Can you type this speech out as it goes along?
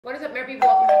What is up, Mary?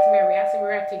 Welcome back to my reaction. We're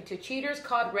reacting to Cheaters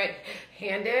called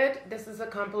Red-Handed. This is a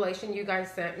compilation you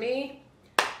guys sent me.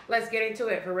 Let's get into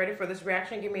it. If you're ready for this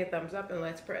reaction, give me a thumbs up and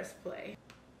let's press play.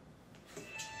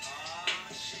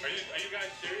 Are you guys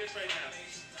serious right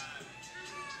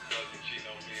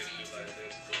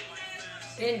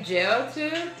now? In jail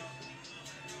too?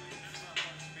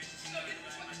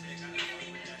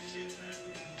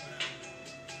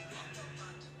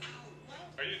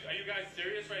 Are you guys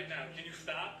serious right now? Can you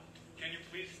stop? Can you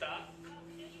please stop?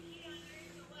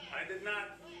 I did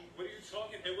not. What are you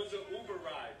talking? It was an Uber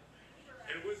ride.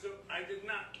 I did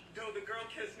not. No, the girl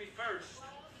kissed me first.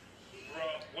 Bro,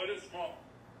 what is wrong?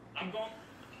 I'm going.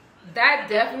 That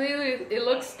definitely, it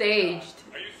looks staged.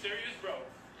 Are you serious, bro?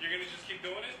 You're gonna just keep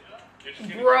doing it? You're just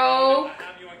gonna bro. I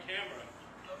have you on camera.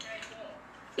 Okay, cool.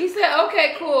 He said,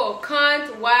 okay, cool.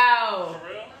 Cunt, wow. For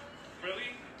real? Really?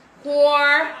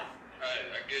 Whore.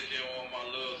 I guess you don't want my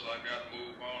love, so I gotta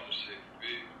move on and shit,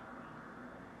 big.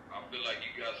 I feel like you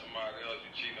got somebody else,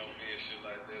 you cheat on me and shit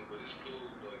like that, but it's cool,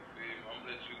 like, feel me? I'm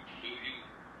gonna let you do you,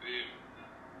 feel me?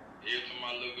 Every time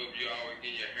I look up, you always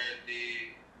get your hair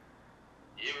did.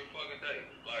 Every fucking day,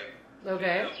 like.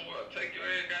 Okay. That's what, take your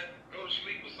ass, go to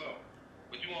sleep or something.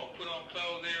 But you wanna put on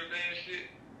clothes every day and shit?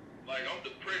 Like, I'm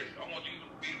depressed. I want you to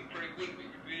be depressed with me,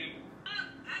 you feel me?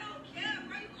 I don't care,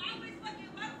 bro. You always fucking,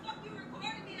 why the fuck you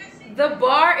recording me? That shit. The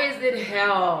bar is in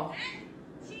hell.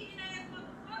 Cheating ass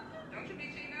motherfucker. Don't you be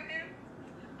cheating on him?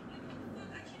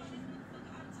 I cheat on this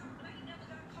motherfucker all the time, but I ain't never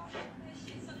got caught up in that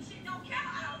shit, so the shit don't count.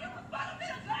 I don't give a fuck. I'm in a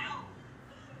clown.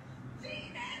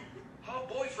 Cheating ass. Her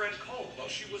boyfriend called while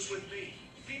she was with me.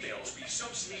 Females be so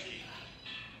sneaky.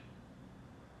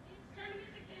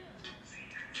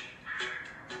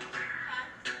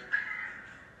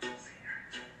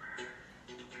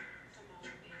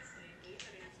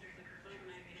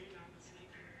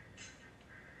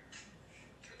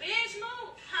 Bitch,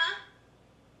 move, huh?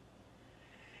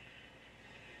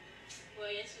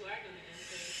 Well, yes, you are gonna do.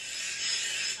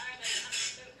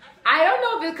 I don't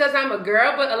know if it's because I'm a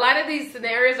girl, but a lot of these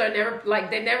scenarios are never, like,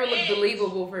 they never look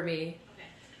believable for me. Okay.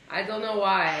 I don't know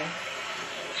why.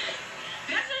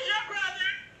 This is your brother.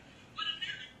 With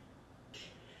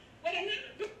another in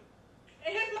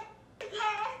his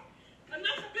car.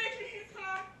 Another bitch in his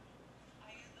car. How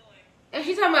you doing? And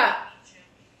she's talking about,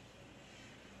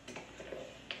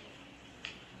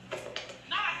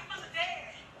 Nah, his mother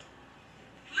dead.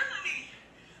 Listen to me.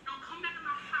 Don't come back to my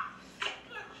house.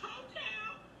 Like a hotel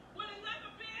with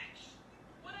another bitch.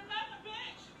 With another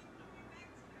bitch.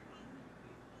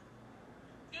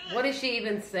 what is she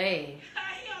even saying?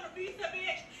 He on a visa,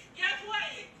 bitch. Guess what?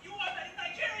 You are the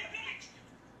Nigeria, bitch.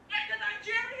 Back to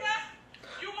Nigeria.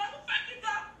 You motherfucking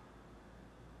go.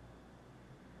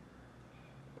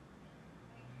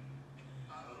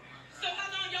 So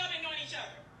how long y'all been knowing each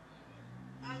other?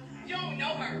 You don't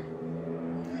know her.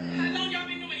 How long y'all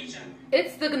been knowing each other?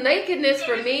 It's the nakedness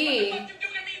for What me. the fuck you do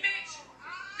to me, bitch?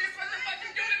 This what the fuck you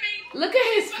do to me? Look at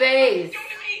his This what the fuck face. you do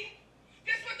to me?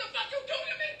 This what the fuck you do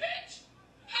to me, bitch?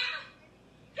 Huh?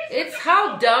 This what It's the how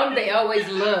fuck dumb you they do? always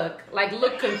look. Like,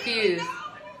 look confused. Are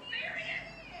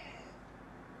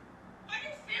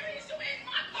you serious? You in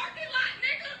my parking lot,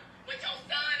 nigga? With your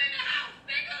son in the house,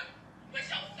 nigga? With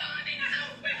your son in the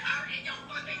house with her in your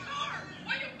fucking car?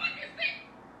 Are you fucking sick?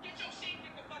 Get your shit,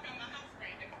 get the fuck out my house,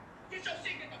 nigga. Get your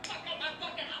shit, get the fuck out my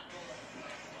fucking house.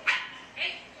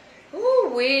 Hey.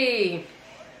 Ooh-wee.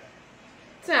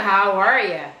 So how are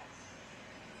ya?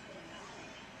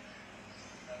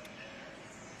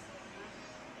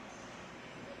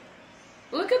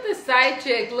 Look at the side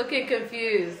chick looking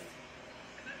confused.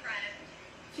 I'm a friend.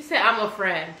 She said, I'm a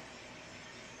friend.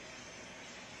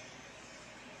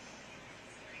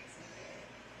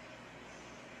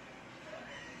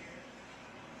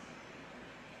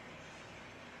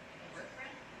 Work friend?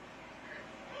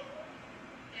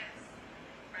 Yes.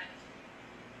 Friend.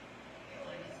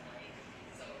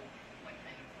 So, what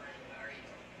kind of friend are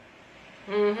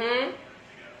you? Mm-hmm.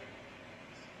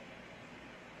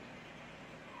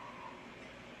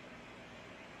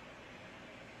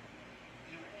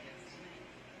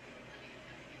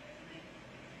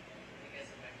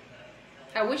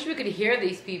 I wish we could hear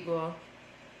these people.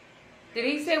 Did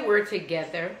he say we're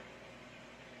together?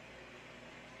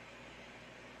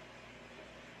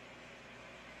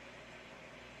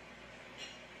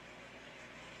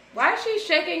 Why is she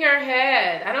shaking her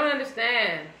head? I don't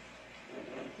understand.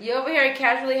 You over here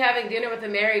casually having dinner with a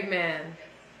married man.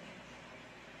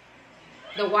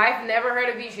 The wife never heard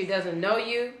of you. She doesn't know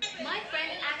you. My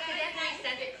friend accidentally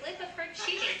sent a clip of her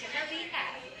cheating to her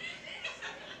behalf.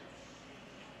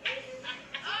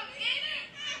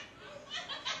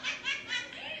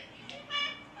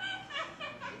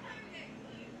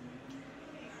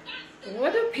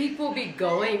 What do people be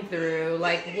going through?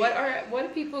 Like, what do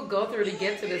people go through to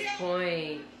get to this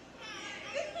point?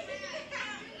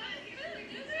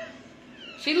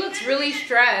 She looks really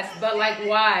stressed, but like,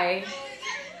 why?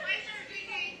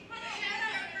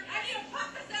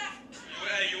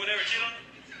 You would ever cheat on him?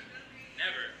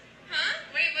 Never. Huh?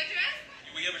 Wait, what'd you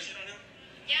ask? Would you ever cheat on him?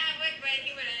 Yeah, I would, but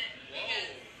he wouldn't.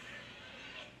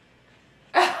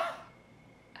 Whoa.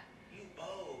 You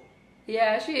bold.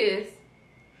 Yeah, she is.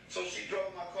 So she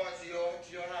drove my car to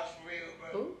your house for real,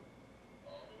 bro? Ooh.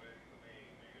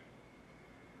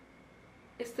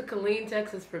 It's the Killeen,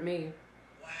 Texas for me.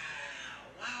 Wow.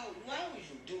 Why would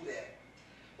you do that?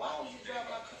 Why would you drive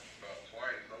my car? About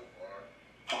twice so far.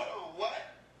 Hold on, what?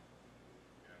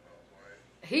 Yeah, about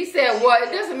twice. He said what?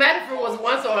 It doesn't matter if it was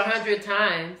once or 100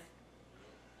 times.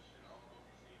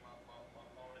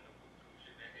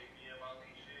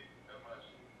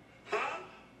 Huh?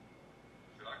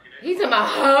 He's in my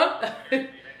huh?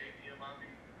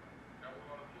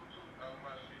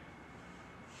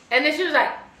 And then she was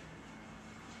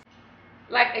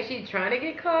like, is she trying to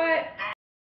get caught?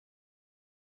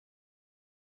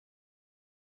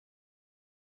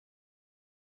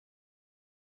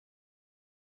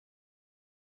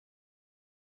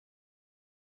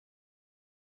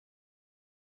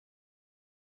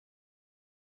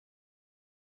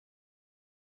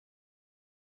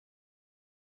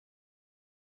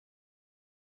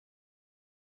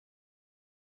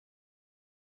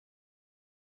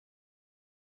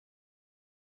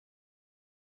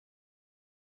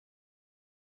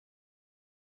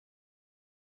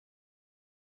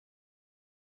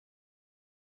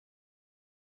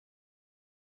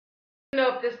 I don't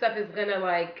know if this stuff is gonna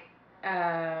like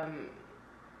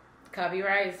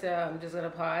copyright, so I'm just gonna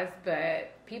pause.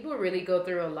 But people really go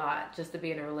through a lot just to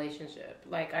be in a relationship.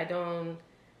 Like I don't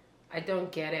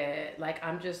get it. Like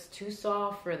I'm just too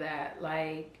soft for that.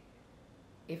 Like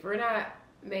if we're not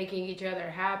making each other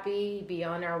happy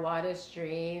beyond our wildest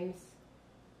dreams,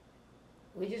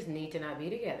 we just need to not be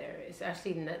together. It's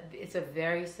actually not, it's a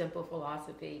very simple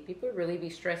philosophy. People really be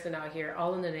stressing out here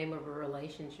all in the name of a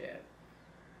relationship.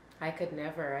 I could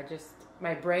never.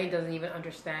 My brain doesn't even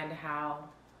understand how.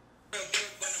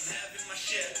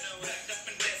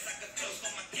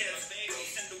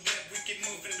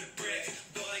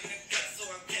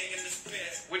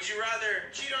 Would you rather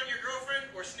cheat on your girlfriend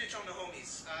or snitch on the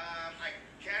homies? I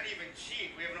can't even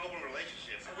cheat. We have an open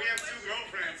relationship. We have 2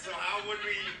 girlfriends, so how would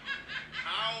we,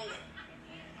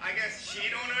 I guess,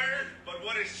 cheat on her? But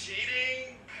what is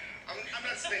cheating? I'm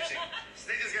not snitching.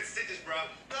 Snitches get stitches, bro.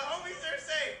 The homies are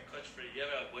safe. Question for you. You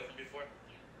ever had a boyfriend before?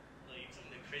 Like, you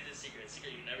told me the craziest secret. A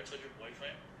secret you never told your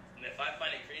boyfriend. And if I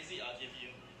find it crazy, I'll give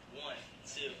you $1,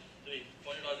 $2, $3,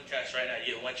 $400 in cash right now.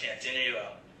 You get one chance. In or you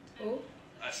out. Oh.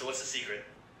 Alright, so what's the secret?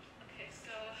 Okay,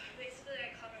 so basically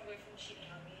I caught my boyfriend cheating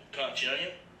on me. Come on, cheat on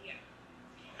you? Yeah.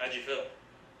 How'd you feel?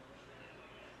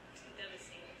 It's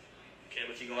devastating. Okay,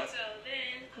 but keep going. So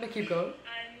then I'm gonna keep going.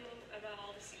 I knew about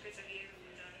all the secrets that he had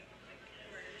done, like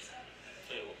murders.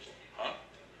 Wait, huh?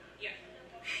 Yeah.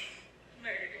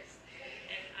 Murders.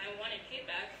 And I wanted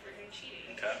payback for him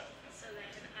cheating. Okay. So then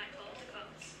I called the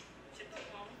cops, took him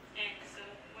home, and so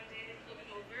one day they pulled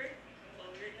him over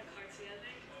while we were in the car together.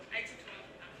 I took him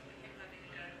off with him having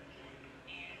a gun,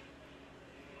 and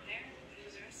from there he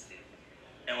was arrested.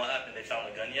 And what happened? They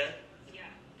found the gun yet? Yeah,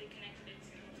 they connected it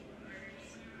to multiple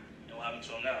murders. And what happened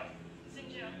to him now? He's in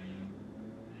jail.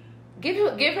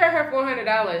 Give her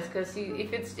 $400 because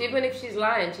even if she's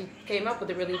lying, she came up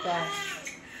with it really fast.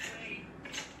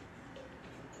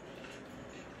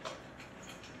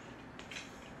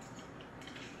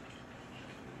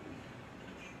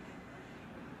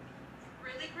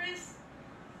 Really, Chris?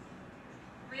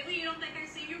 Really? You don't think I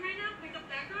see you right now? Pick up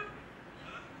background?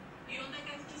 You don't think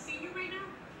I just see you right now?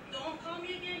 Don't call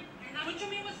me again. And now what you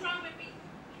mean? What's wrong with me?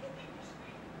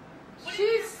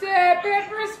 She said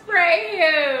pepper spray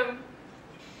him.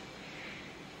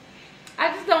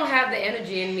 I just don't have the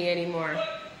energy in me anymore.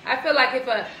 I feel like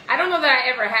I don't know that I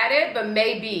ever had it, but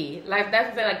maybe. Like, that's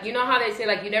the thing, like, you know how they say,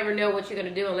 like, you never know what you're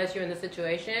going to do unless you're in the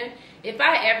situation? If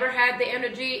I ever had the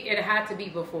energy, it had to be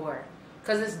before.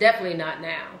 Because it's definitely not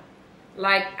now.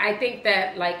 Like, I think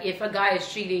that, like, if a guy is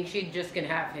cheating, she just can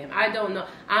have him. I don't know.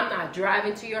 I'm not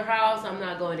driving to your house. I'm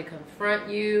not going to confront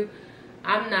you.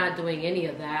 I'm not doing any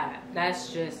of that.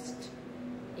 That's just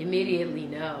immediately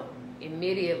no.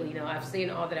 Immediately no. I've seen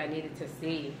all that I needed to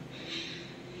see.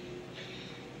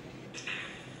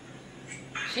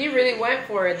 She really went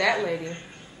for it, that lady.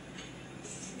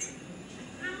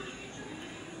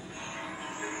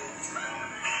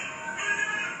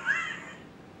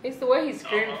 It's the way he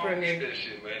screamed for I don't me. get that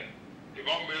shit, man. If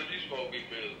I'm miserable, you supposed to be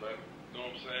miserable, baby. You know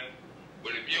what I'm saying?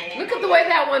 But if you don't want Look at the way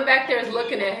that one back there is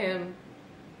looking at him.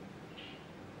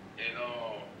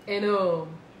 And And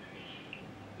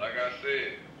like I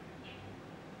said,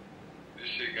 this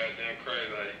shit goddamn crazy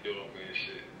how you doing, man,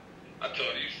 shit. I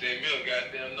told you send me a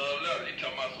goddamn another letter. You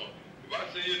talking about something. If I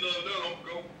send you another letter,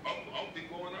 I'm be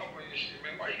going off on your shit,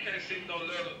 man. Why you can't send no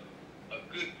letter, a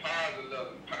good positive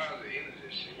letter, positive energy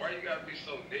and shit? Why you gotta be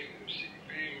so negative shit, you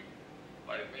feel me?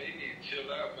 Like, man, you need to chill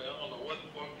out, man. I don't know what the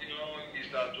fuck you on. You need to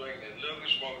start drinking that liquor,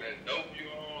 smoking that dope you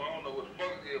on. I don't know what the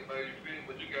fuck it is, man, you feel me?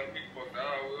 But you got me fucked all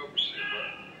the way up and shit, bro.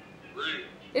 Real.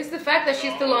 it's the fact that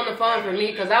she's still on the phone for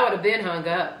me, because I would have been hung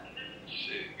up.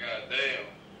 Shit, goddamn.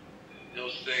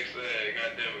 Your sex ass,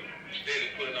 goddamn,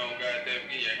 steady putting on, goddamn,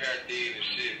 getting your hair did and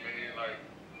shit, man. Like,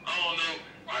 I don't know.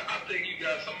 I think you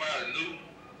got somebody new.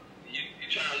 You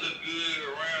trying to look good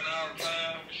around all the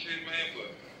time and shit, man,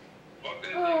 but fuck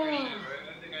that nigga shit, man.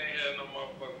 That nigga ain't had no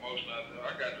motherfucking emotion out there.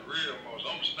 I got the real emotion.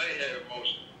 I'm gonna stay have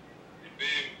emotion. You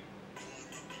feel me?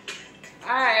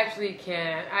 I actually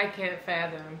can't. I can't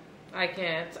fathom. I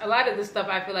can't. A lot of this stuff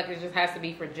I feel like it just has to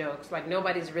be for jokes. Like,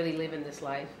 nobody's really living this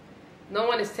life. No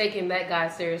one is taking that guy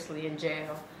seriously in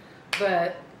jail.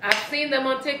 But I've seen them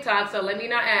on TikTok, so let me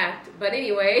not act. But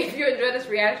anyway, if you enjoyed this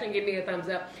reaction, give me a thumbs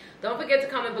up. Don't forget to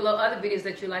comment below other videos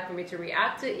that you'd like for me to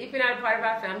react to. If you're not a part of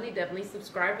our family, definitely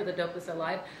subscribe for the dopest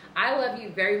alive. I love you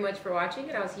very much for watching,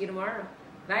 and I'll see you tomorrow.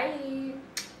 Bye.